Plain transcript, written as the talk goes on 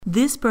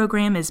This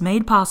program is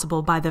made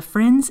possible by the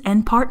friends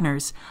and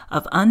partners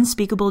of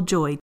Unspeakable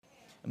Joy.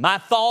 My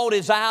thought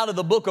is out of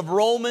the book of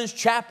Romans,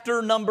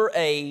 chapter number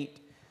 8,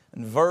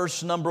 and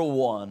verse number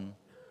 1.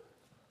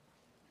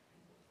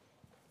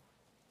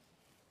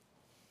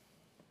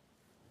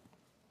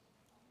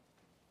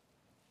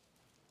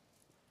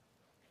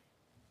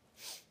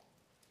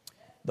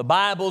 The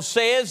Bible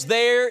says,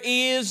 "There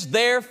is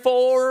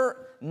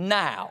therefore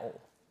now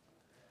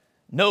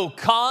no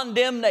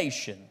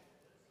condemnation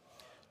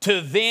to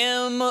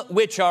them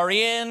which are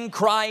in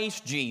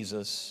Christ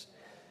Jesus,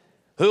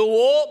 who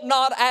walk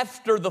not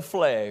after the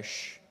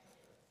flesh,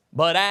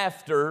 but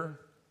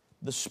after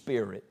the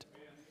Spirit.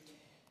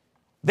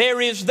 There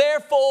is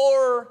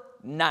therefore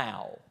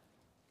now,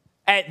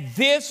 at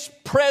this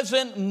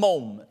present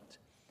moment,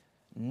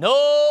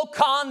 no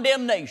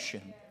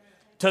condemnation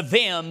to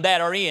them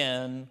that are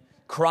in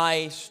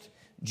Christ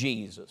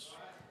Jesus."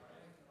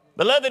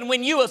 Beloved,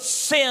 when you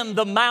ascend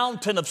the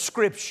mountain of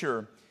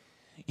Scripture,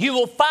 you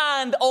will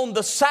find on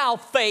the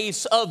south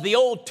face of the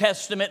Old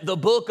Testament the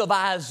book of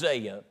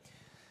Isaiah.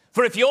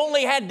 For if you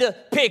only had to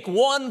pick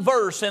one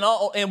verse in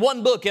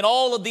one book in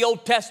all of the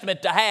Old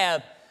Testament to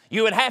have,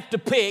 you would have to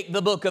pick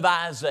the book of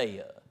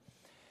Isaiah.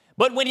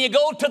 But when you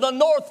go to the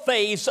north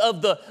face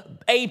of the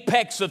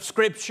apex of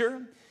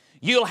Scripture,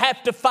 you'll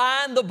have to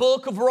find the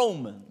book of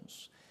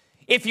Romans.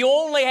 If you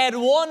only had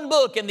one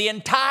book in the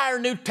entire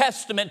New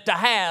Testament to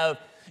have,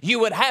 you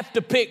would have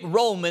to pick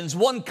Romans.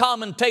 One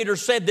commentator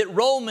said that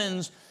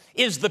Romans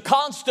is the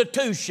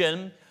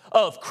constitution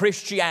of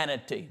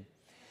Christianity.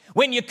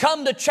 When you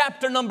come to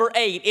chapter number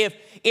 8,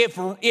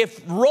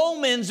 if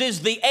Romans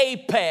is the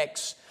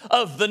apex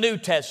of the New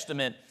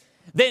Testament,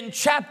 then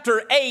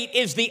chapter 8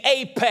 is the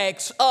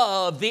apex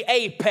of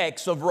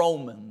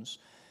Romans.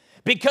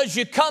 Because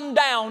you come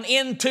down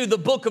into the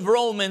book of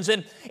Romans,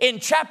 and in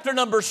chapter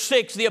number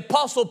 6, the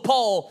Apostle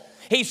Paul,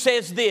 he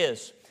says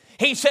this.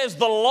 He says,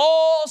 "The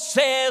law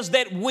says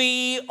that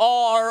we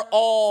are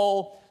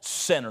all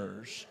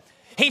sinners."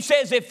 He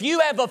says, if you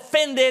have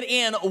offended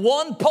in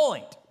one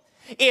point,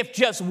 if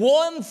just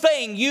one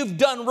thing you've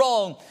done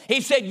wrong,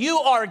 he said, you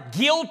are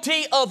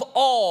guilty of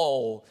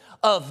all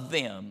of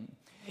them.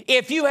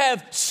 If you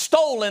have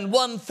stolen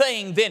one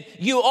thing, then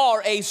you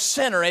are a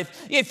sinner.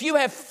 If you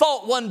have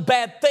thought one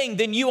bad thing,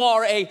 then you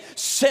are a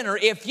sinner.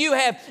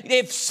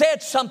 If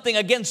said something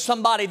against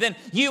somebody, then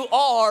you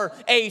are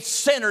a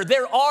sinner.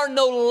 There are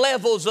no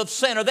levels of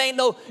sinner. There ain't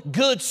no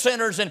good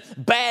sinners and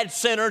bad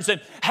sinners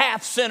and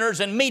half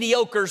sinners and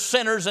mediocre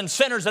sinners and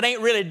sinners that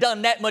ain't really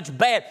done that much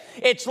bad.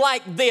 It's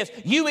like this.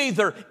 You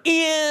either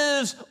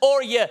is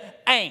or you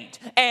ain't.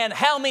 And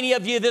how many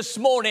of you this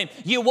morning,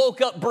 you woke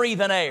up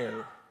breathing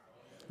air?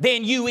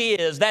 Then you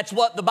is. That's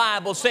what the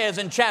Bible says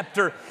in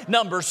chapter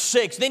number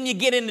 6. Then you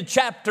get into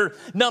chapter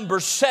number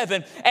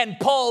 7, and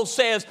Paul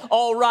says,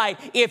 all right,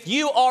 if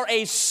you are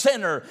a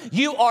sinner,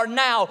 you are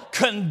now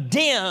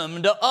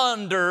condemned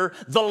under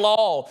the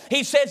law.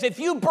 He says, if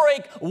you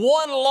break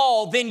one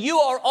law, then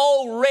you are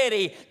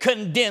already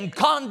condemned.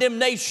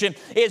 Condemnation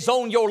is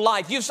on your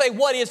life. You say,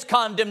 what is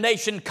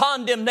condemnation?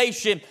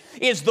 Condemnation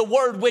is the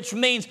word which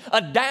means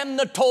a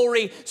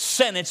damnatory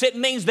sentence. It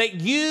means that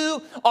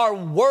you are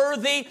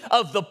worthy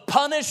of the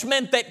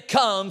punishment that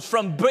comes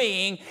from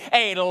being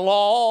a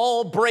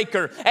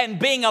lawbreaker. And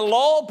being a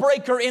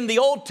lawbreaker in the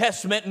Old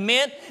Testament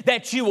meant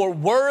that you were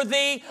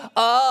worthy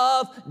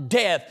of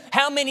death.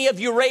 How many of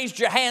you raised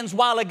your hands a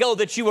while ago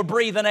that you were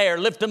breathing air?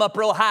 Lift them up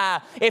real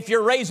high. If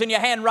you're raising your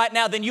hand right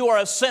now, then you are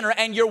a sinner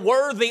and you're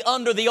worthy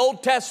under the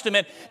Old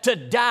Testament to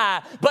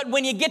die. But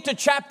when you get to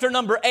chapter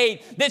number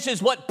 8, this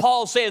is what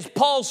Paul says.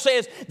 Paul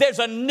says there's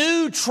a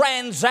new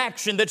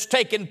transaction that's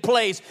taken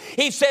place.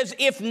 He says,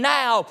 if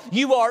now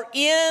you are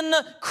in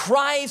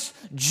Christ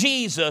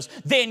Jesus,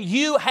 then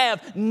you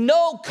have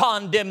no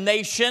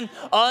condemnation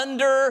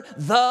under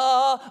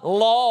the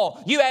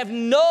law. You have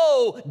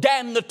no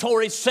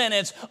damnatory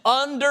sentence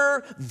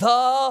under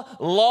the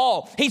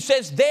law. He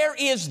says, there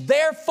is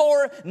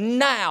therefore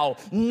now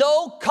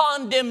no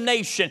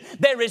condemnation.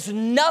 There is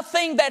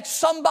nothing that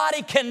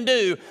somebody can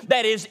do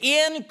that is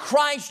in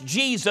Christ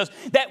Jesus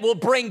that will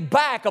bring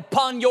back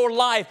upon your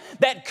life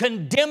that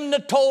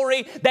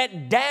condemnatory,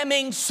 that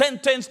damning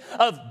sentence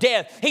of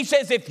death. He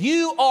says, if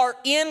you are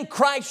in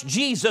Christ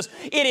Jesus,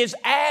 it is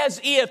as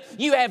if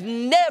you have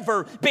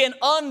never been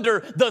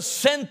under the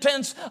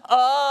sentence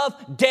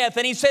of death.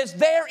 And he says,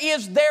 there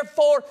is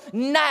therefore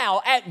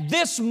now, at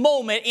this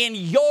moment in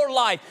your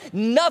life,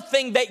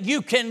 nothing that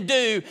you can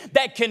do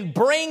that can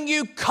bring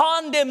you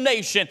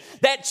condemnation,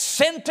 that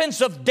sentence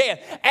of death.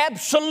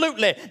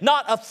 Absolutely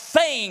not a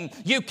thing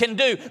you can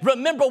do.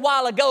 Remember a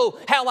while ago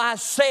how I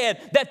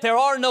said that there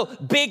are no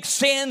big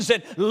sins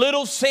and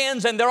little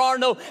sins, and there are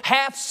no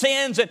half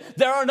sins, and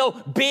there are no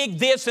big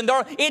this and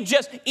it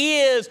just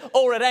is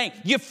or it ain't.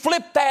 You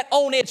flip that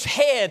on its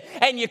head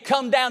and you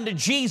come down to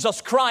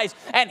Jesus Christ,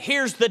 and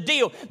here's the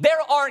deal.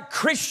 There aren't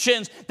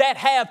Christians that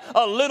have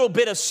a little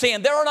bit of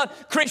sin. There are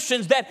not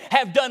Christians that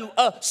have done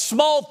a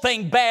small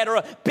thing bad or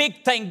a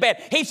big thing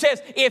bad. He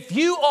says, if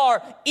you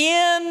are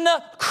in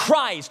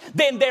Christ,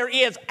 then there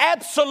is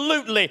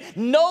absolutely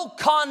no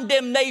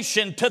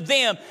condemnation to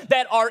them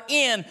that are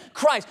in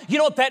Christ. You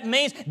know what that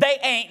means? They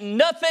ain't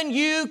nothing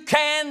you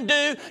can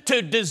do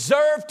to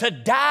deserve to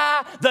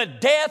die the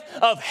death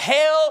of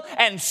hell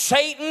and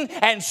Satan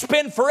and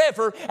spend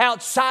forever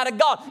outside of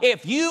God.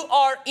 If you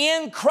are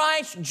in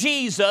Christ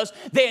Jesus,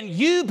 then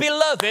you,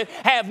 beloved,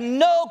 have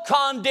no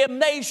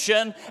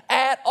condemnation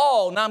at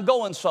all. Now I'm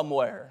going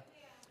somewhere.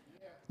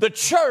 The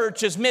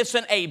church is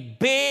missing a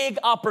big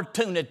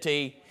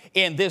opportunity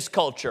in this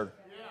culture.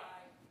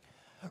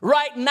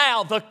 Right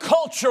now, the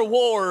culture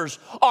wars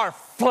are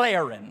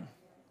flaring.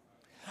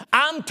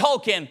 I'm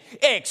talking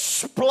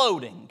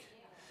exploding.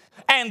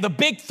 And the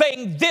big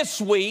thing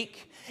this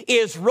week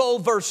is Roe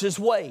versus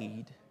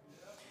Wade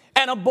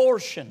and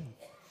abortion.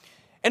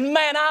 And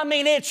man, I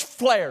mean, it's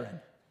flaring.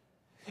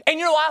 And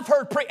you know, I've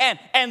heard,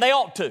 and they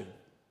ought to.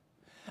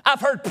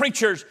 I've heard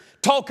preachers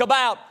talk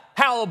about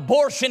how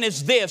abortion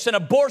is this and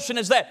abortion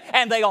is that,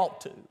 and they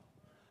ought to.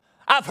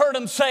 I've heard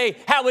them say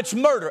how it's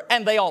murder,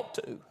 and they ought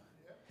to.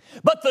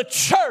 But the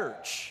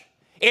church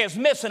is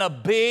missing a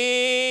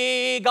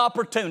big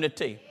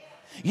opportunity.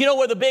 You know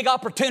where the big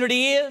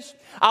opportunity is?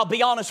 I'll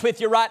be honest with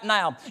you right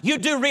now. You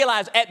do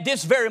realize at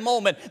this very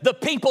moment, the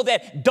people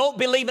that don't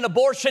believe in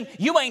abortion,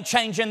 you ain't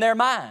changing their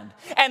mind.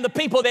 And the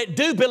people that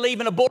do believe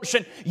in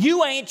abortion,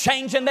 you ain't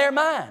changing their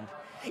mind.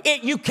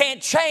 You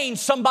can't change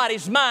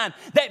somebody's mind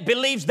that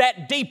believes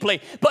that deeply.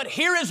 But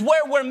here is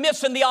where we're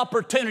missing the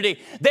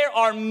opportunity. There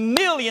are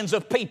millions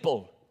of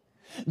people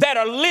that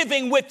are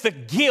living with the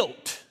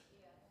guilt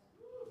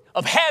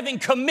of having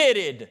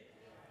committed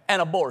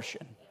an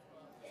abortion.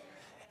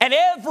 And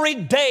every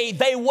day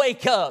they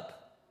wake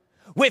up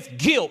with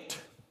guilt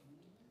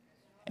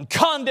and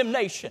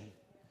condemnation.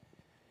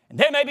 And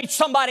there may be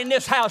somebody in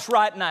this house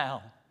right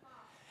now,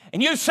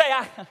 and you say,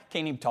 I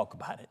can't even talk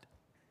about it.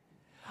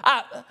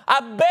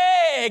 I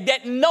beg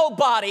that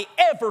nobody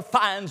ever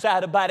finds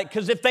out about it,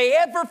 because if they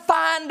ever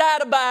find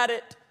out about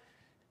it,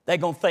 they're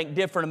going to think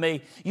different of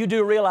me. You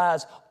do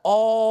realize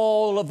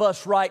all of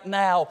us right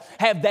now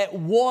have that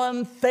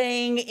one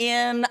thing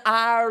in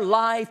our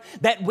life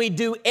that we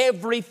do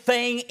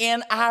everything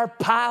in our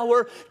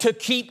power to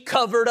keep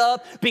covered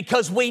up,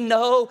 because we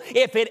know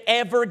if it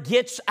ever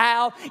gets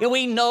out, and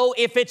we know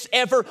if it's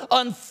ever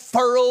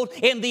unfurled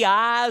in the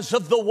eyes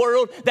of the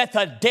world, that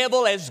the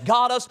devil has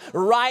got us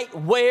right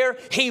where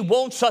he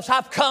wants us.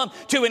 I've come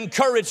to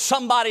encourage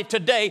somebody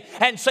today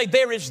and say,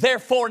 there is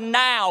therefore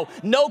now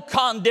no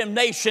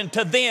condemnation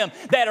to them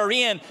that are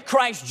in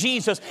Christ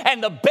Jesus.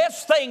 And the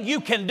best thing you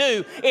can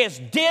do is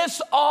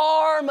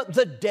disarm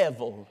the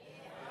devil.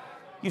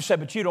 You say,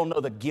 but you don't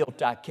know the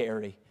guilt I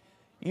carry.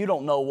 You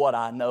don't know what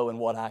I know and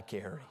what I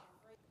carry.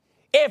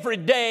 Every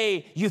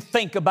day you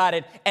think about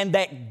it, and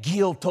that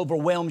guilt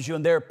overwhelms you.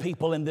 And there are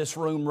people in this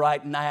room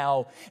right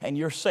now, and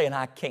you're saying,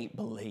 I can't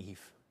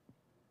believe.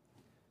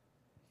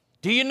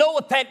 Do you know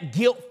what that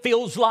guilt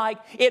feels like?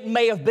 It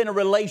may have been a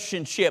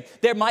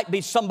relationship. There might be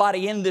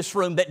somebody in this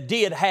room that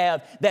did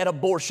have that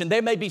abortion.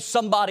 There may be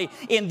somebody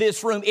in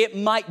this room, it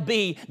might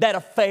be that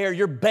affair.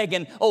 You're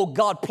begging, oh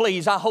God,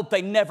 please, I hope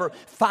they never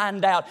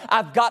find out.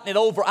 I've gotten it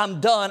over.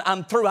 I'm done.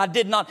 I'm through. I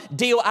did not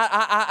deal.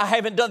 I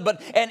haven't done,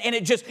 but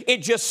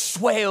it just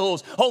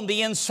swells on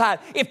the inside.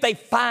 If they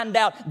find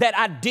out that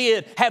I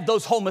did have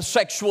those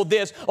homosexual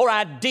this, or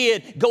I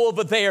did go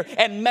over there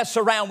and mess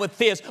around with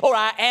this, or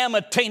I am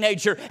a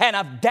teenager and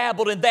I've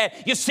dabbled in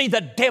that. You see,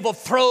 the devil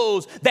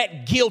throws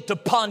that guilt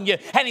upon you,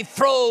 and he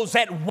throws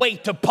that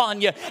weight upon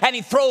you, and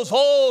he throws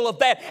all of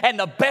that. And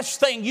the best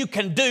thing you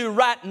can do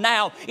right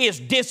now is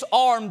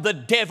disarm the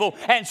devil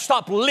and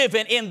stop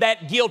living in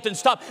that guilt and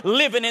stop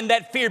living in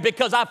that fear,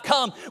 because I've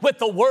come with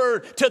the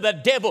word to the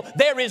devil.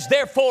 There is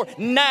therefore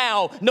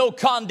now no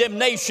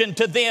condemnation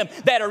to them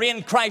that are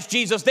in Christ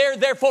Jesus. There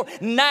therefore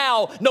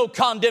now no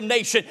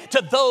condemnation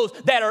to those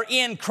that are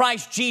in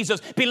Christ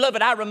Jesus.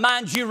 Beloved, I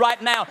remind you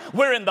right now,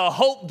 we're in the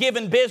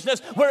hope-giving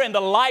business. We're in the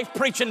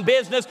life-preaching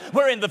business.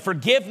 We're in the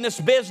forgiveness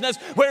business.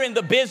 We're in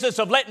the business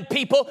of letting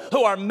people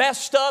who are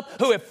messed up,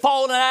 who have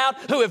fallen out,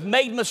 who have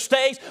made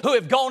mistakes, who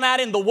have gone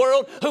out in the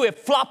world, who have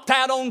flopped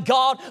out on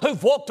God,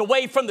 who've walked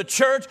away from the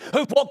church,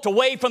 who've walked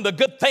away from the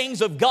good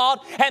things of God,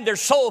 and they're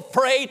so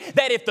afraid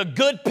that if the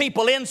good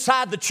people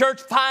inside the church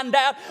find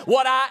out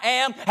what I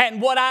am and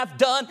what I've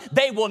done,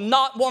 they will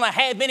not want to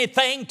have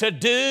anything to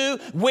do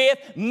with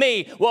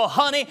me. Well,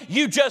 honey,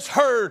 you just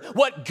heard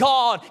what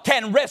God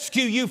can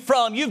rescue you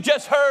from. You've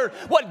just heard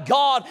what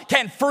God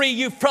can free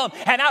you from.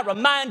 And I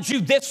remind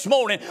you this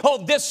morning,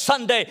 on this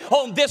Sunday,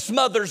 on this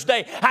Mother's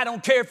Day, I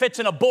don't care if it's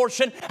an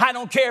abortion. I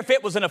don't care if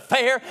it was an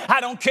affair. I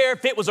don't care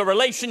if it was a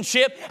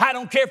relationship. I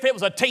don't care if it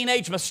was a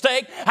teenage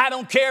mistake. I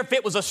don't care if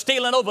it was a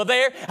stealing over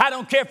there. I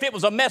don't care if it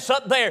was a mess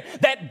up there.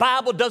 That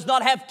Bible does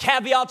not have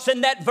caveats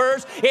in that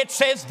verse. It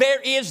says,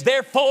 there is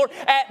therefore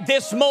at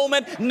this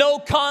moment no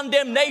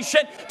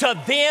condemnation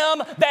to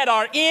them that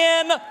are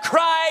in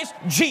Christ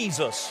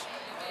Jesus.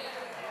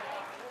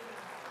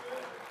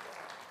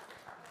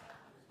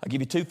 I'll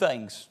give you two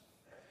things.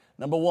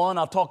 Number one,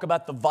 I'll talk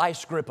about the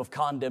vice grip of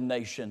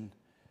condemnation.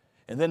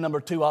 And then number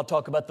two, I'll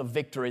talk about the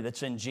victory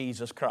that's in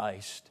Jesus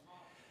Christ.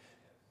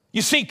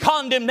 You see,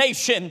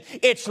 condemnation,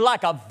 it's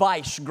like a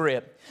vice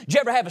grip. Did you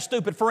ever have a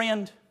stupid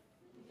friend?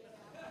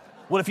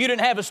 Well, if you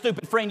didn't have a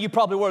stupid friend, you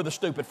probably were the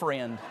stupid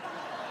friend.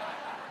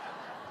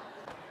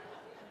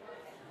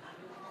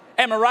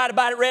 Am I right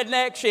about it,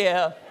 rednecks?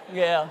 Yeah.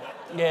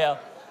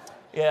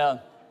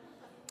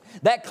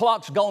 That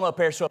clock's gone up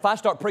there, so if I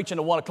start preaching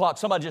to 1 o'clock,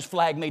 somebody just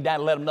flag me down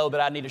and let them know that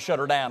I need to shut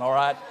her down, all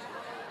right?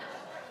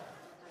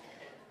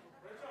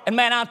 And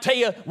man, I'll tell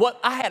you what,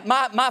 I had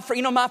my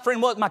friend, my friend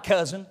was my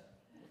cousin.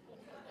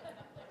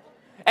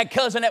 That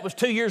cousin that was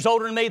 2 years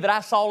older than me that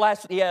I saw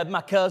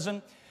my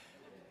cousin.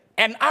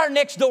 And our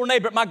next door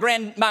neighbor at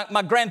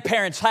my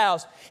grandparents'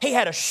 house, he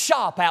had a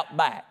shop out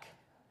back.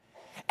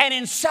 And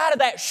inside of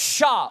that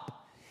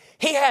shop,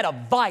 he had a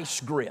vice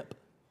grip.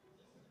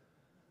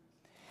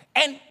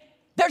 And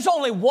there's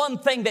only one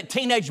thing that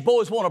teenage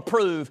boys want to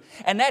prove,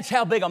 and that's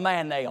how big a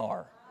man they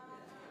are.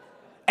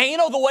 And you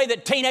know the way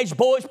that teenage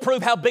boys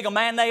prove how big a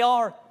man they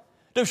are?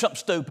 Do something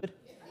stupid.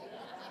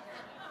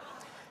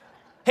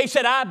 He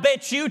said, I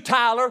bet you,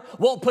 Tyler,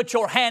 won't put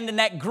your hand in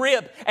that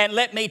grip and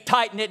let me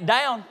tighten it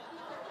down.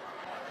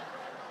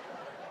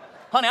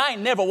 Honey, I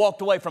ain't never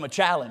walked away from a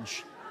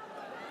challenge.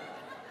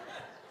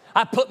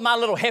 I put my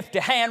little hefty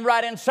hand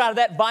right inside of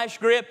that vice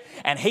grip,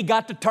 and he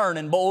got to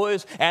turning,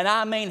 boys. And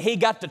I mean, he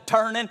got to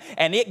turning,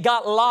 and it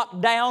got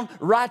locked down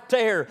right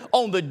there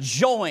on the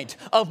joint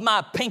of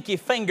my pinky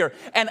finger.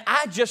 And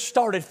I just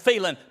started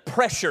feeling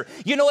pressure.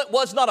 You know, it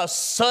was not a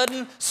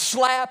sudden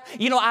slap.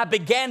 You know, I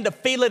began to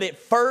feel it at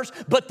first,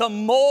 but the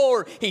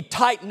more he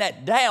tightened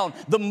that down,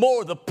 the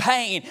more the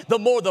pain, the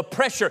more the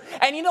pressure.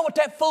 And you know what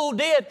that fool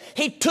did?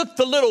 He took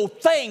the little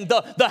thing,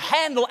 the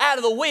handle out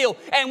of the wheel,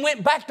 and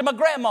went back to my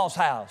grandma's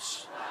house.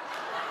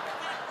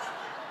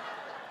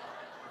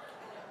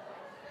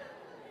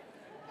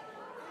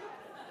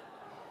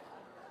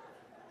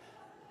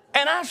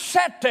 And I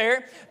sat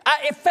there.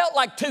 It felt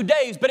like 2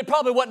 days, but it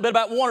probably wasn't but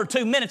about 1 or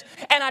 2 minutes.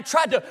 And I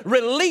tried to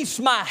release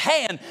my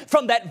hand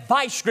from that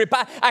vice grip.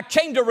 I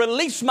came to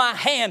release my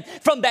hand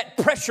from that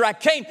pressure. I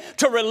came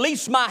to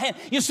release my hand.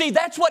 You see,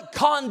 that's what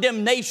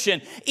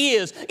condemnation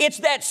is. It's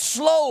that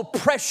slow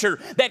pressure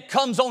that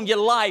comes on your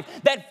life,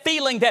 that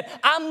feeling that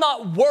I'm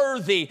not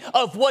worthy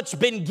of what's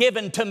been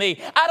given to me.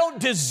 I don't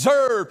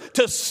deserve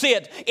to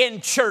sit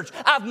in church.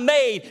 I've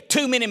made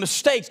too many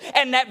mistakes.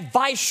 And that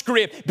vice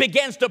grip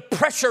begins to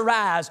pressurize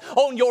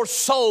on your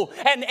soul.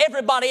 And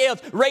everybody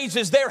else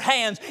raises their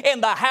hands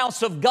in the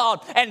house of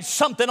God, and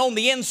something on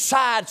the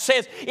inside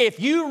says, if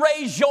you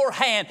raise your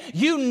hand,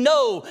 you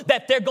know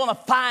that they're going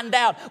to find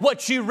out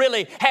what you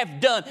really have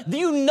done.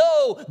 You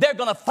know they're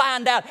going to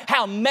find out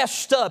how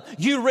messed up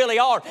you really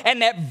are.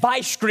 And that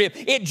vice grip,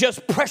 it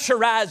just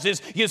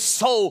pressurizes your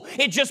soul.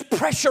 It just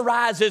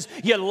pressurizes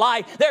your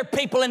life. There are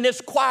people in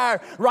this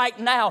choir right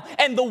now,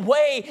 and the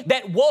way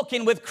that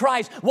walking with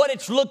Christ, what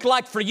it's looked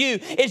like for you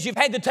is you've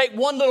had to take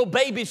one little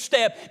baby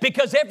step,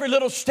 because every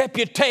little step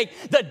you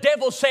take, the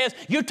devil says,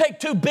 you take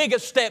too big a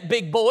step,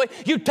 big boy.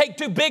 You take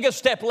too big a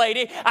step,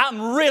 lady.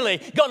 I'm really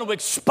going to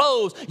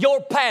expose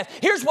your past.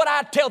 Here's what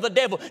I tell the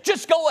devil.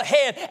 Just go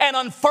ahead and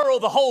unfurl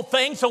the whole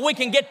thing so we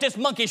can get this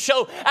monkey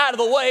show out of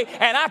the way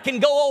and I can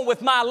go on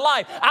with my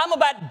life. I'm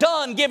about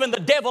done giving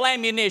the devil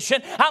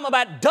ammunition. I'm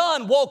about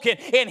done walking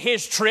in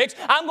his tricks.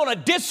 I'm going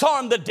to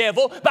disarm the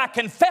devil by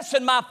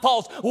confessing my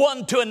faults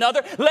one to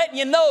another, letting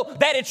you know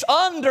that it's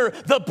under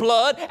the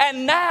blood,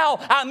 and now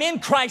I'm in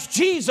Christ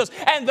Jesus,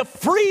 and the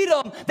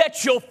freedom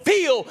that you'll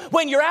feel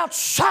when you're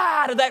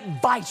outside of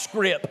that vice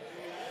grip.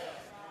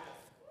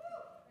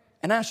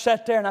 And I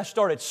sat there and I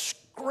started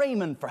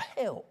screaming for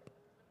help.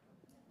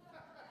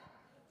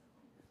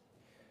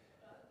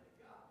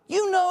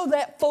 You know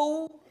that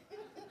fool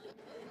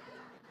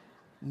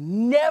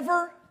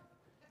never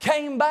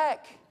came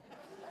back.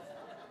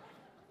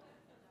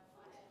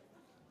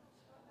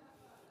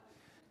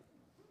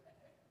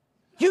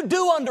 You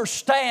do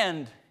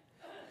understand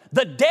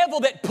the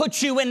devil that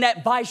puts you in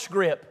that vice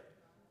grip.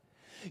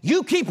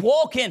 You keep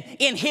walking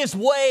in his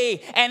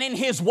way and in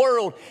his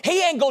world,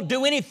 he ain't going to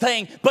do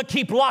anything but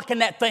keep locking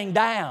that thing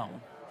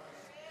down.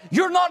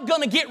 You're not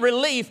going to get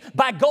relief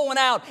by going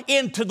out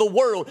into the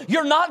world.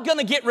 You're not going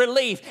to get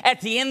relief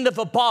at the end of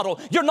a bottle.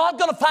 You're not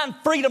going to find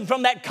freedom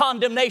from that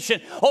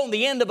condemnation on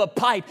the end of a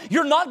pipe.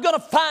 You're not going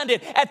to find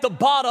it at the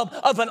bottom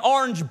of an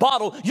orange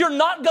bottle. You're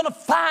not going to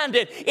find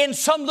it in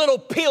some little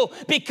pill,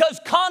 because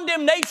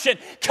condemnation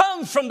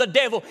comes from the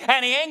devil,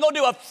 and he ain't going to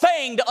do a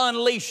thing to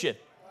unleash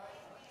it.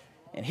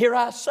 And here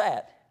I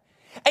sat.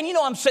 And you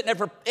know, I'm sitting there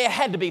for, it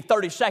had to be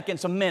 30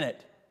 seconds, a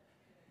minute.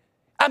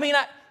 I mean,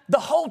 the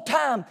whole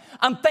time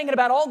I'm thinking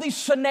about all these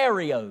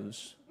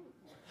scenarios.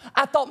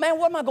 I thought, man,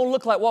 what am I going to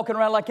look like walking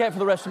around like that for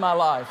the rest of my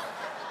life?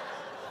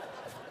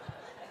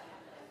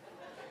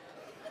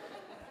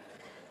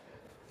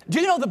 Do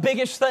you know the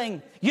biggest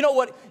thing? You know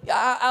what?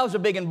 I was a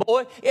biggin'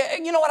 boy.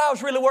 You know what I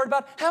was really worried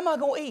about? How am I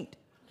going to eat?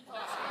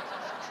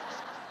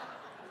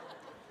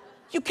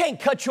 You can't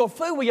cut your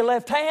food with your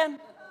left hand.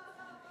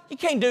 You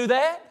can't do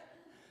that.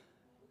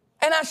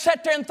 And I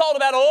sat there and thought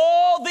about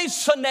all these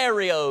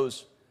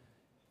scenarios.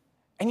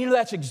 And you know,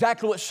 that's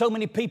exactly what so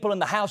many people in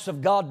the house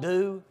of God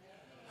do.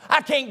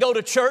 I can't go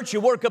to church,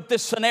 you work up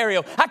this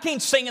scenario. I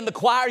can't sing in the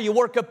choir, you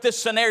work up this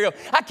scenario.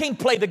 I can't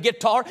play the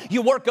guitar,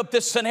 you work up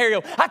this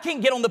scenario. I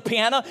can't get on the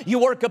piano, you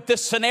work up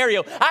this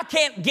scenario. I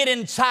can't get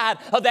inside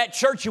of that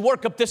church, you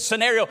work up this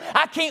scenario.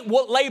 I can't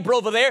labor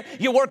over there,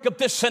 you work up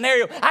this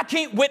scenario. I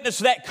can't witness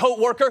to that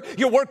coworker,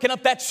 you're working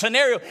up that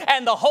scenario.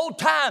 And the whole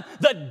time,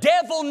 the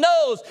devil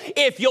knows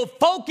if you'll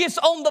focus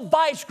on the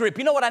vice grip.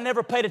 You know what I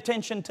never paid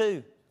attention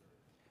to?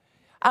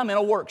 I'm in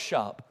a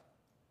workshop.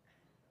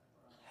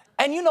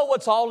 And you know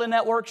what's all in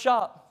that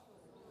workshop?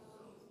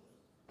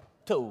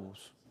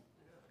 Tools.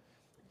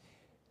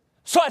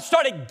 So I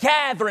started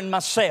gathering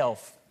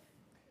myself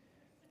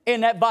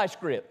in that vice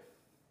grip.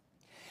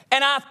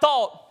 And I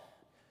thought,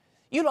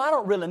 you know, I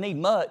don't really need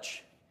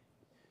much.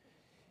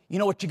 You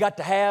know what you got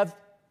to have?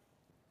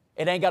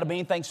 It ain't got to be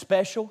anything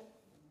special.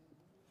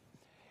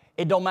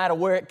 It don't matter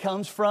where it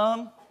comes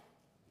from.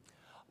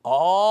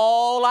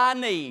 All I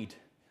need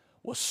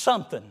was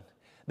something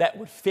that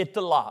would fit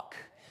the lock.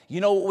 You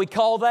know what we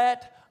call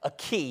that? A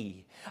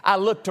key. I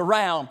looked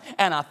around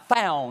and I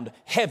found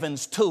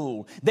heaven's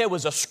tool. There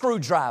was a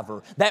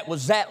screwdriver that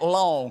was that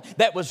long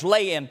that was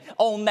laying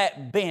on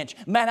that bench.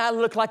 Man, I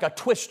looked like a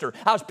twister.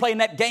 I was playing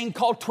that game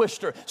called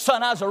Twister.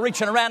 Son, I was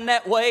reaching around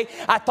that way.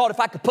 I thought if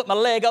I could put my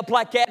leg up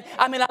like that,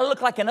 I mean, I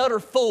looked like an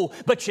utter fool.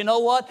 But you know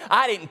what?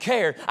 I didn't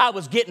care. I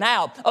was getting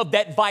out of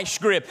that vice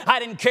grip. I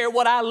didn't care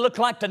what I looked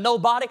like to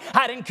nobody.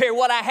 I didn't care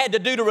what I had to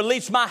do to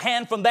release my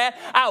hand from that.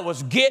 I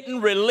was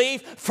getting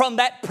relief from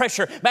that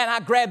pressure. Man,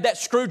 I grabbed that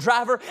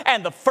screwdriver,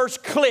 and the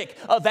first click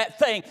of that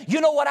thing,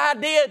 you know what I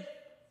did?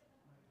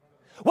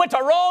 Went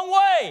the wrong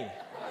way.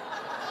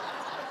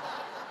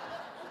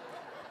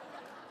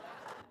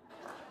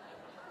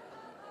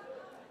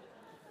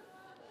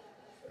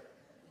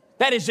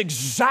 That is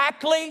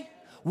exactly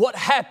what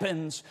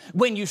happens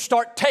when you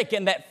start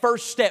taking that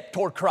first step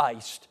toward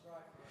Christ.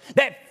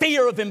 That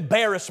fear of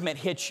embarrassment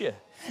hits you.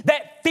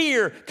 That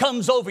fear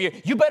comes over you.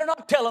 You better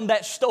not tell them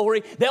that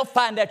story. They'll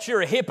find out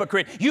you're a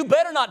hypocrite. You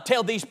better not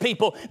tell these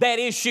people that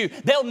issue.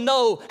 They'll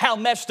know how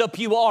messed up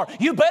you are.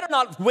 You better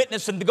not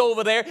witness and go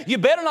over there. You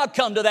better not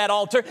come to that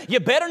altar. You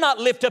better not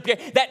lift up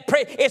that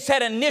prayer. It's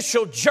that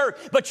initial jerk.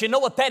 But you know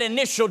what that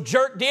initial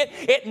jerk did?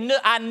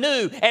 I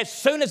knew as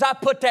soon as I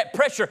put that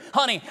pressure,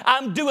 honey,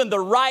 I'm doing the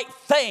right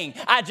thing.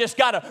 I just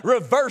got to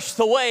reverse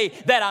the way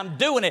that I'm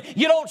doing it.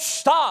 You don't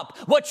stop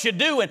what you're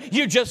doing.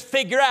 You just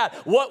figure out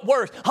what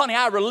works. Honey,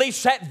 I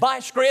released that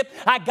vice grip.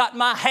 I got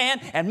my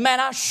hand, and man,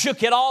 I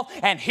shook it off.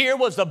 And here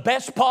was the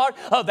best part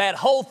of that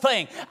whole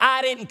thing.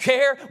 I didn't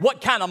care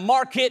what kind of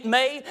mark it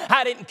made.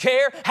 I didn't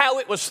care how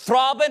it was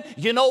throbbing.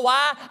 You know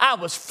why? I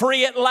was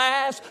free at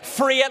last.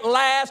 Free at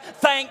last.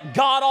 Thank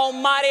God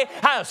Almighty,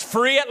 I was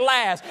free at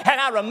last.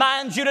 And I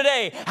remind you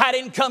today, I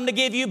didn't come to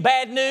give you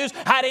bad news.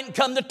 I didn't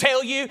come to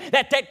tell you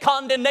that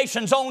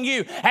condemnation's on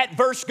you. That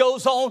verse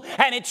goes on,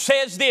 and it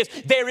says this: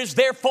 there is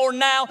therefore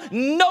now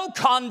no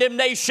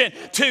condemnation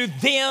to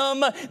them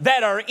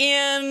that are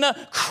in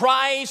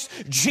Christ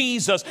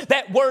Jesus.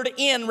 That word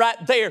 "in" right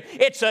there,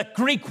 it's a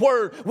Greek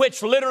word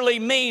which literally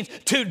means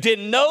to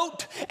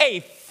denote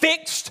a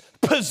fixed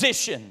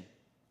position.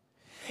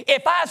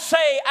 If I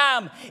say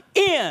I'm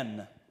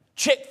in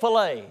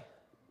Chick-fil-A,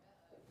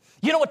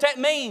 you know what that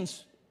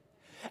means?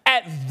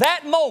 At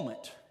that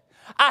moment,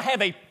 I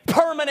have a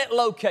permanent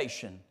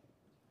location.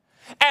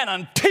 And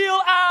until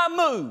I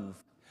move,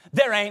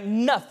 there ain't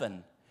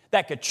nothing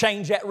that could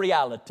change that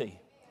reality.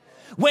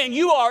 When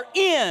you are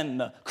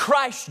in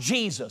Christ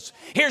Jesus,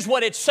 here's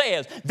what it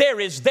says: there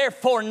is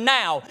therefore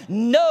now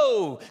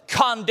no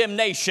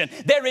condemnation.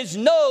 There is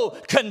no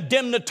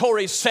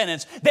condemnatory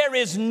sentence. There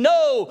is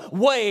no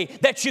way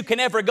that you can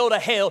ever go to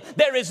hell.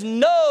 There is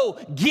no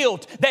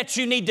guilt that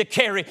you need to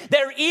carry.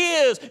 There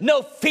is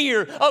no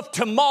fear of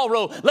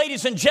tomorrow.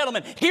 Ladies and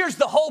gentlemen, here's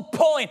the whole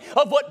point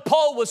of what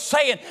Paul was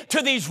saying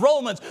to these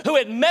Romans who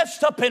had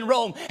messed up in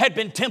Rome, had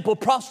been temple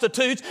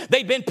prostitutes.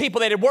 They'd been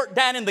people that had worked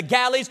down in the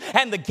galleys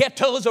and the ghettos.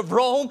 Catos of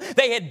Rome.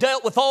 They had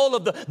dealt with all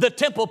of the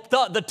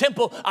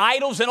temple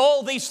idols and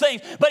all these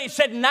things. But he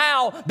said,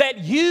 now that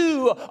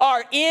you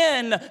are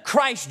in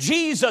Christ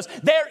Jesus,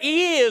 there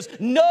is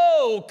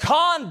no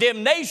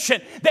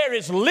condemnation. There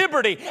is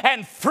liberty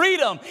and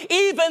freedom,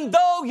 even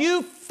though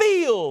you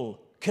feel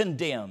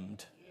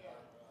condemned.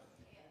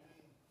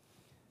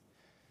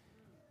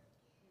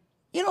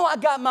 You know, I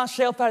got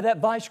myself out of that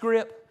vice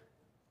grip,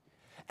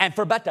 and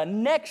for about the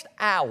next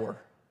hour,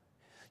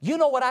 you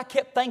know what I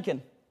kept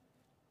thinking?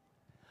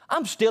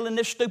 I'm still in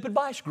this stupid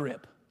vice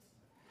grip.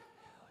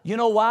 You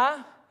know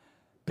why?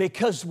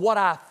 Because what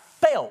I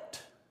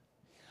felt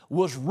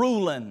was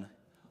ruling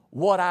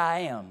what I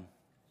am.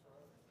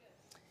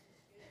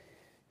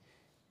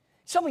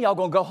 Some of y'all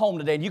going to go home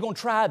today and you're going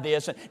to try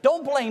this, and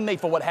don't blame me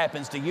for what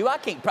happens to you. I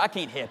can't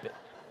help it.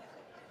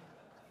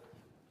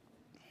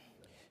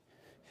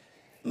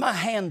 My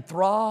hand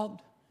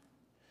throbbed,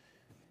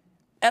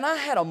 and I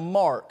had a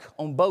mark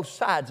on both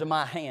sides of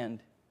my hand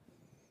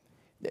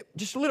that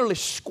just literally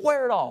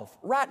squared off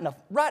right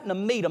in the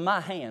meat of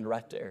my hand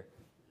right there.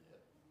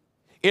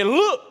 It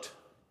looked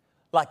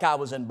like I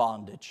was in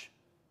bondage.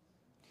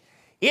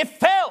 It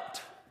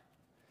felt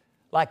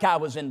like I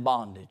was in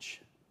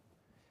bondage.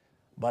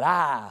 But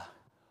I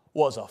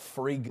was a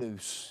free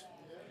goose.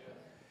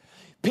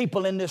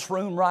 People in this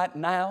room right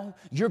now,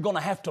 you're going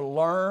to have to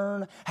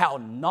learn how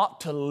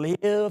not to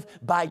live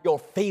by your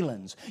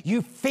feelings.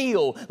 You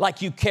feel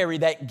like you carry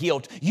that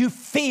guilt. You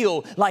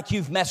feel like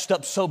you've messed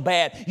up so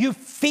bad. You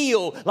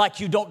feel like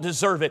you don't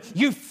deserve it.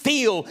 You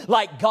feel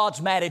like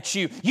God's mad at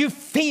you. You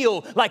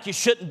feel like you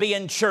shouldn't be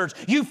in church.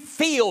 You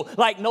feel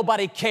like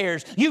nobody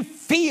cares. You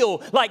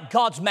feel like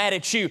God's mad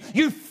at you.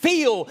 You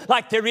feel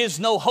like there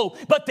is no hope.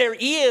 But there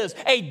is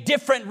a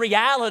different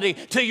reality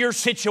to your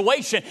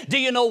situation. Do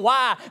you know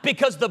why?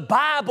 Because the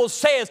Bible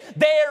says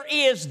there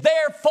is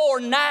therefore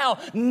now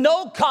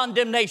no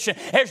condemnation.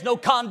 There's no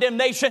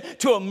condemnation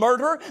to a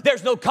murderer.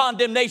 There's no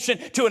condemnation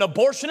to an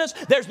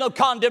abortionist. There's no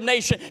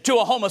condemnation to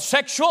a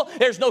homosexual.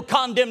 There's no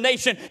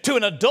condemnation to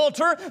an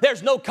adulterer.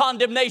 There's no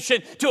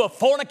condemnation to a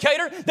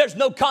fornicator. There's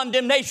no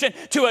condemnation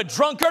to a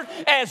drunkard,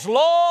 as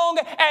long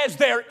as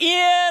they're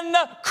in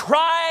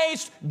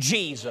Christ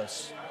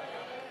Jesus.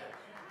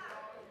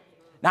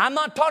 Now, I'm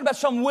not talking about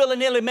some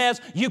willy-nilly mess.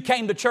 You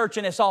came to church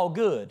and it's all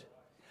good.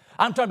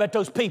 I'm talking about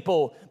those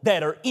people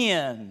that are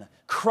in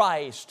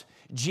Christ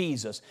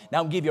Jesus. Now,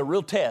 I'm going to give you a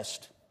real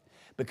test,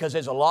 because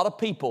there's a lot of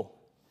people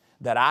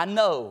that I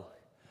know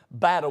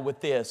battle with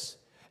this,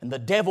 and the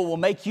devil will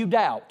make you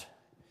doubt,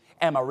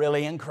 am I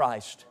really in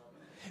Christ?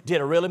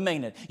 Did I really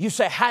mean it? You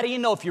say, how do you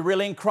know if you're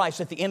really in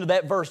Christ? At the end of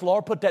that verse,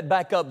 Laura, put that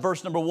back up,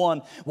 verse number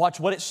 1. Watch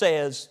what it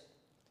says.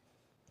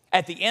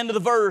 At the end of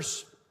the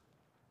verse,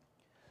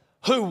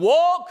 who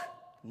walk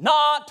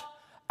not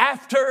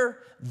after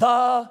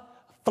the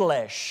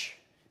flesh,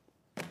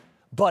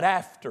 but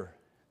after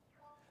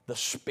the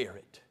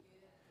Spirit.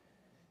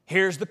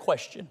 Here's the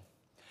question.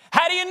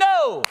 How do you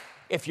know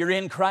if you're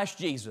in Christ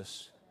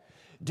Jesus?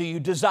 Do you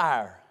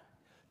desire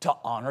to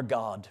honor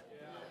God?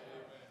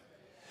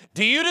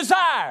 Do you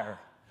desire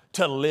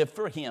to live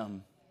for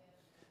Him?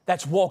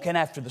 That's walking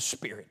after the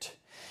Spirit.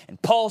 And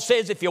Paul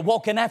says if you're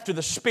walking after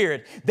the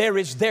Spirit, there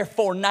is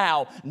therefore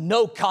now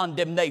no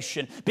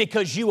condemnation,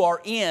 because you are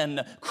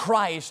in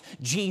Christ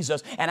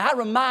Jesus. And I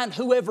remind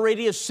whoever it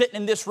is sitting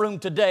in this room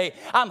today,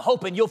 I'm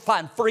hoping you'll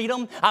find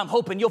freedom. I'm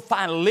hoping you'll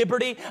find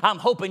liberty. I'm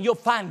hoping you'll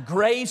find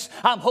grace.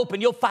 I'm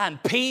hoping you'll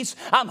find peace.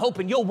 I'm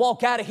hoping you'll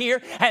walk out of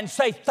here and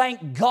say,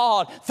 thank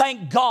God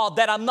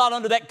that I'm not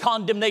under that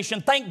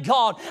condemnation. Thank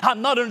God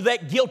I'm not under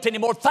that guilt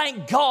anymore.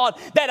 Thank God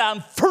that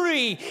I'm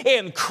free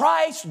in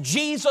Christ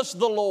Jesus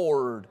the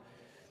Lord.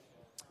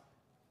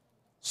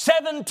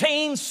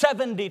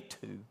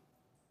 1772.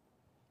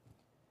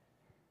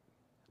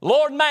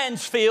 Lord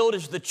Mansfield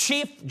is the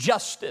Chief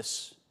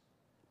Justice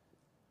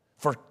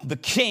for the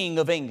King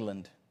of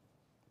England.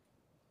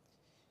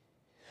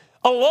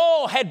 A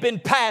law had been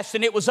passed,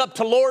 and it was up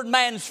to Lord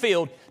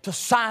Mansfield to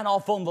sign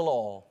off on the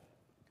law.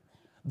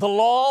 The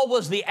law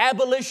was the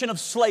abolition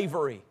of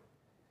slavery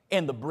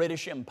in the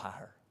British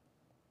Empire.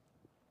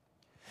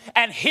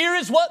 And here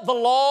is what the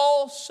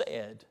law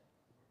said.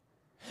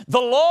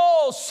 The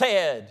law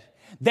said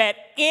that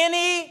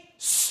any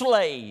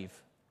slave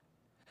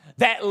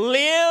that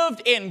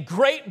lived in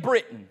Great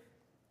Britain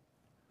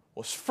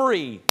was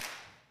free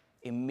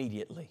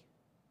immediately.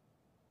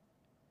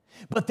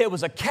 But there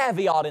was a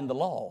caveat in the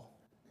law.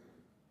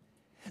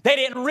 They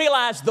didn't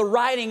realize the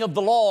writing of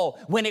the law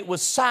when it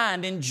was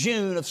signed in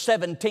June of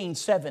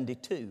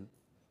 1772.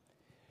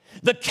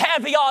 The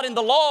caveat in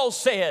the law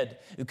said,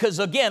 because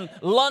again,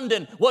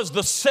 London was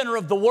the center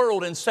of the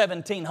world in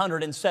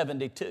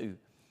 1772.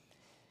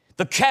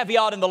 The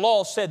caveat in the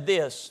law said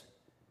this,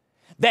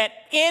 that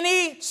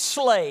any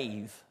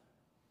slave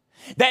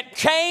that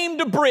came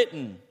to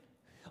Britain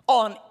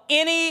on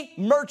any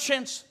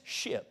merchant's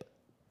ship,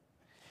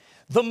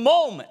 the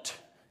moment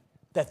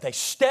that they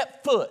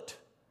stepped foot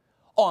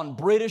on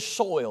British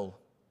soil,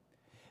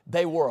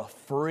 they were a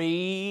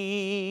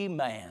free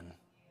man.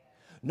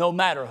 No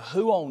matter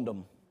who owned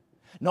them,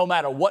 no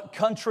matter what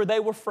country they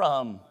were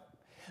from,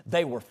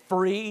 they were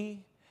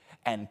free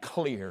and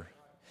clear.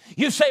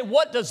 You say,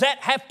 what does that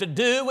have to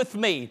do with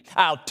me?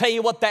 I'll tell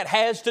you what that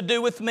has to do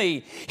with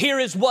me. Here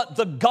is what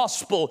the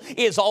gospel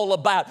is all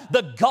about.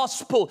 The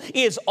gospel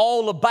is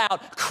all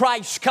about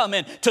Christ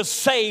coming to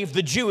save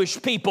the Jewish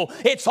people.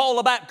 It's all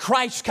about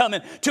Christ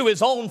coming to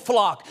His own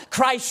flock,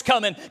 Christ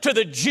coming to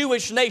the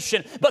Jewish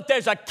nation. But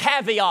there's a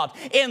caveat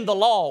in the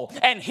law.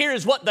 And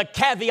here's what the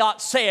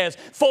caveat says: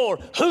 for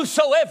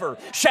whosoever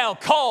shall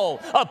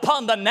call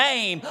upon the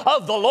name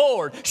of the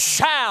Lord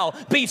shall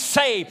be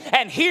saved.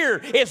 And here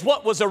is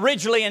what was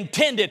originally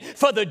intended: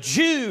 for the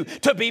Jew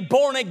to be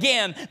born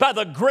again by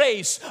the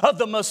grace of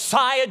the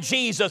Messiah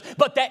Jesus.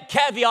 But that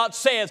caveat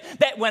says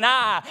that when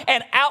I,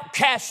 an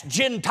outcast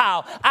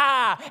Gentile,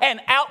 I, an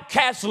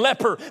outcast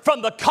leper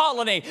from the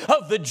colony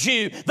of the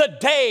Jew, the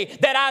day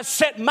that I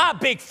set my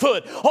big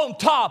foot on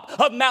top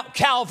of Mount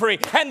Calvary,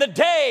 and the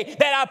day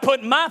that I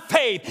put my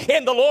faith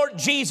in the Lord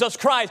Jesus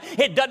Christ,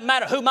 it doesn't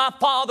matter who my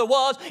father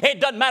was,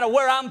 it doesn't matter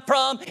where I'm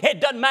from,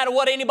 it doesn't matter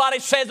what anybody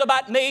says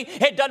about me,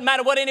 it doesn't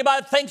matter what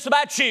anybody thinks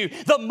about you.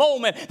 The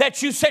moment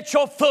that you set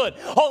your foot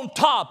on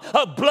top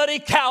of bloody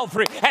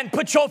Calvary and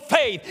put your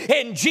faith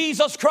in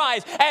Jesus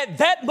Christ, at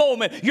that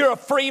moment you're a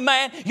free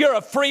man, you're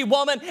a free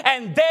woman,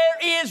 and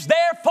there is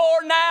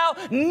therefore now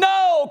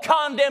no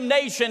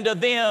condemnation to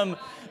them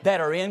that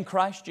are in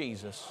Christ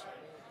Jesus.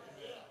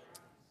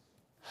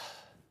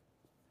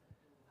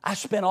 I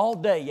spent all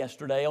day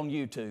yesterday on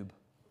YouTube.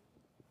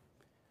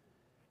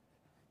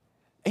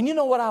 And you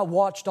know what I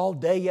watched all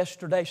day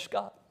yesterday,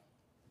 Scott?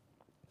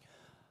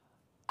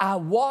 I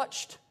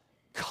watched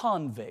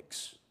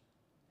convicts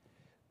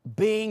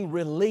being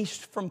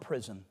released from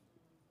prison.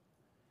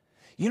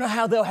 You know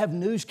how they'll have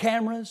news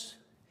cameras?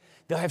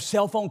 They'll have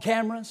cell phone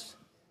cameras.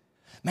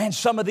 Man,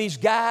 some of these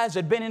guys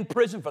had been in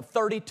prison for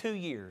 32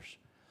 years.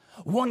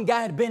 One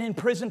guy had been in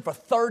prison for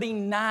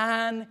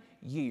 39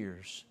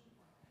 years.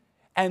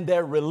 And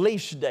their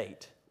release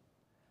date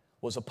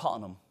was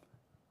upon them.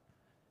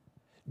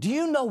 Do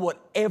you know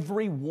what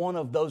every one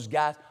of those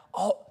guys,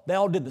 they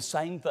all did the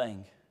same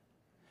thing?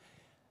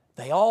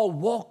 They all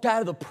walked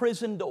out of the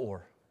prison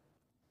door,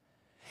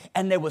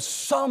 and there was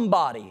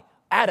somebody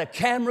out of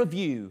camera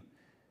view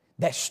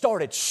that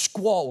started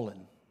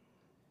squalling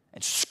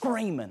and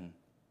screaming.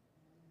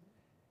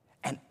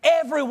 And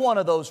every one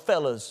of those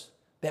fellas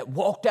that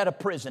walked out of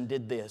prison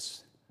did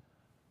this.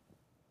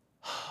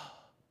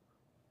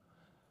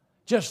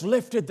 Just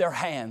lifted their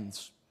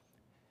hands.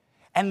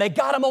 And they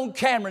got them on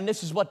camera, and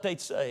this is what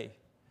they'd say.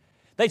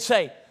 They'd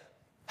say,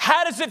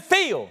 "How does it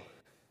feel?"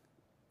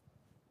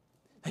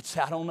 They'd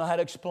say, "I don't know how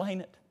to explain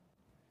it."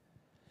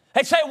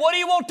 They'd say, "What do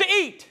you want to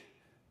eat?"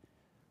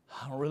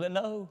 "I don't really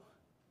know."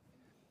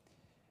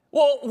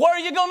 "Well, where are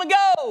you going to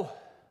go?"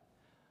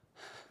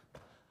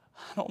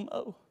 "I don't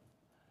know."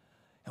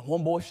 And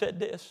one boy said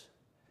this.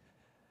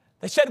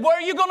 They said, "Where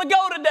are you going to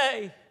go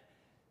today?"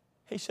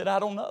 He said, "I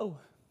don't know.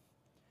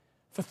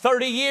 For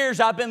 30 years,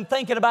 I've been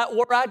thinking about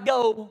where I'd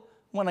go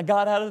when I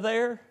got out of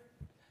there."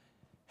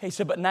 He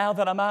said, "But now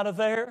that I'm out of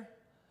there,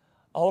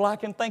 all I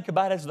can think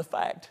about is the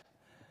fact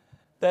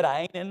that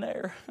I ain't in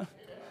there."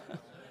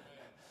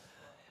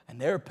 And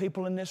there are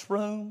people in this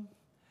room,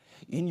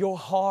 in your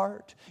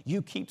heart,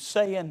 you keep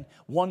saying,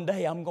 one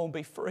day I'm going to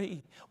be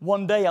free.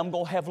 One day I'm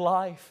going to have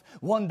life.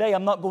 One day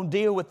I'm not going to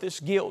deal with this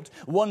guilt.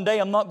 One day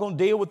I'm not going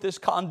to deal with this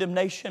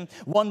condemnation.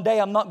 One day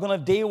I'm not going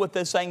to deal with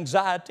this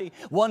anxiety.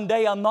 One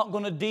day I'm not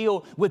going to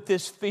deal with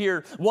this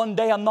fear. One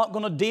day I'm not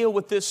going to deal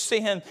with this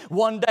sin.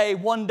 One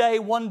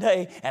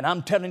day. And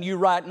I'm telling you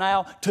right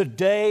now,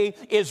 today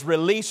is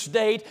release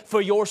date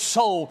for your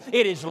soul.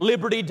 It is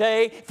liberty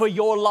day for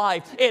your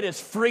life. It is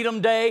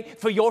freedom day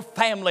for your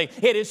family.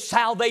 It is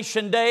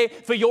salvation day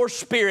for your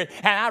spirit.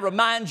 And I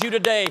remind you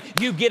today,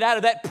 you get out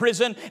of that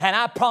prison, and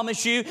I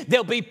promise you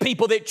there'll be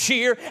people that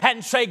cheer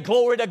and say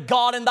glory to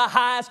God in the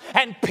highest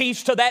and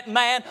peace to that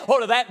man or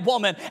to that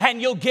woman.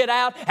 And you'll get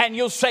out and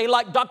you'll say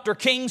like Dr.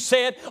 King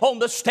said on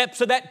the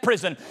steps of that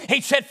prison.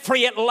 He said,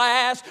 free at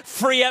last,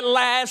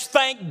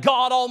 thank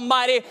God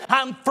Almighty,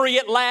 I'm free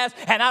at last.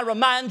 And I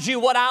remind you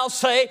what I'll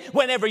say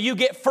whenever you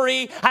get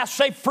free. I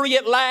say free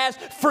at last,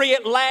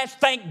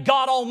 thank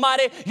God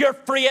Almighty, you're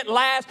free at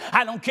last.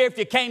 I don't care if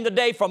you came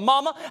today from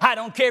mama. I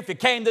don't care if you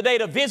came today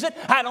to visit.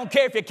 I don't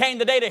care if you came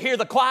today to hear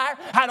the choir.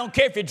 I don't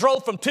care if you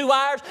drove from 2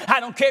 hours. I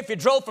don't care if you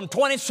drove from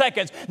 20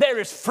 seconds. There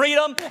is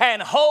freedom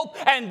and hope,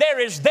 and there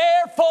is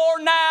therefore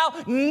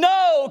now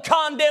no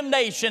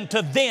condemnation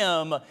to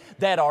them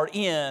that are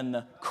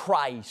in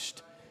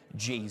Christ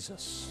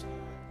Jesus.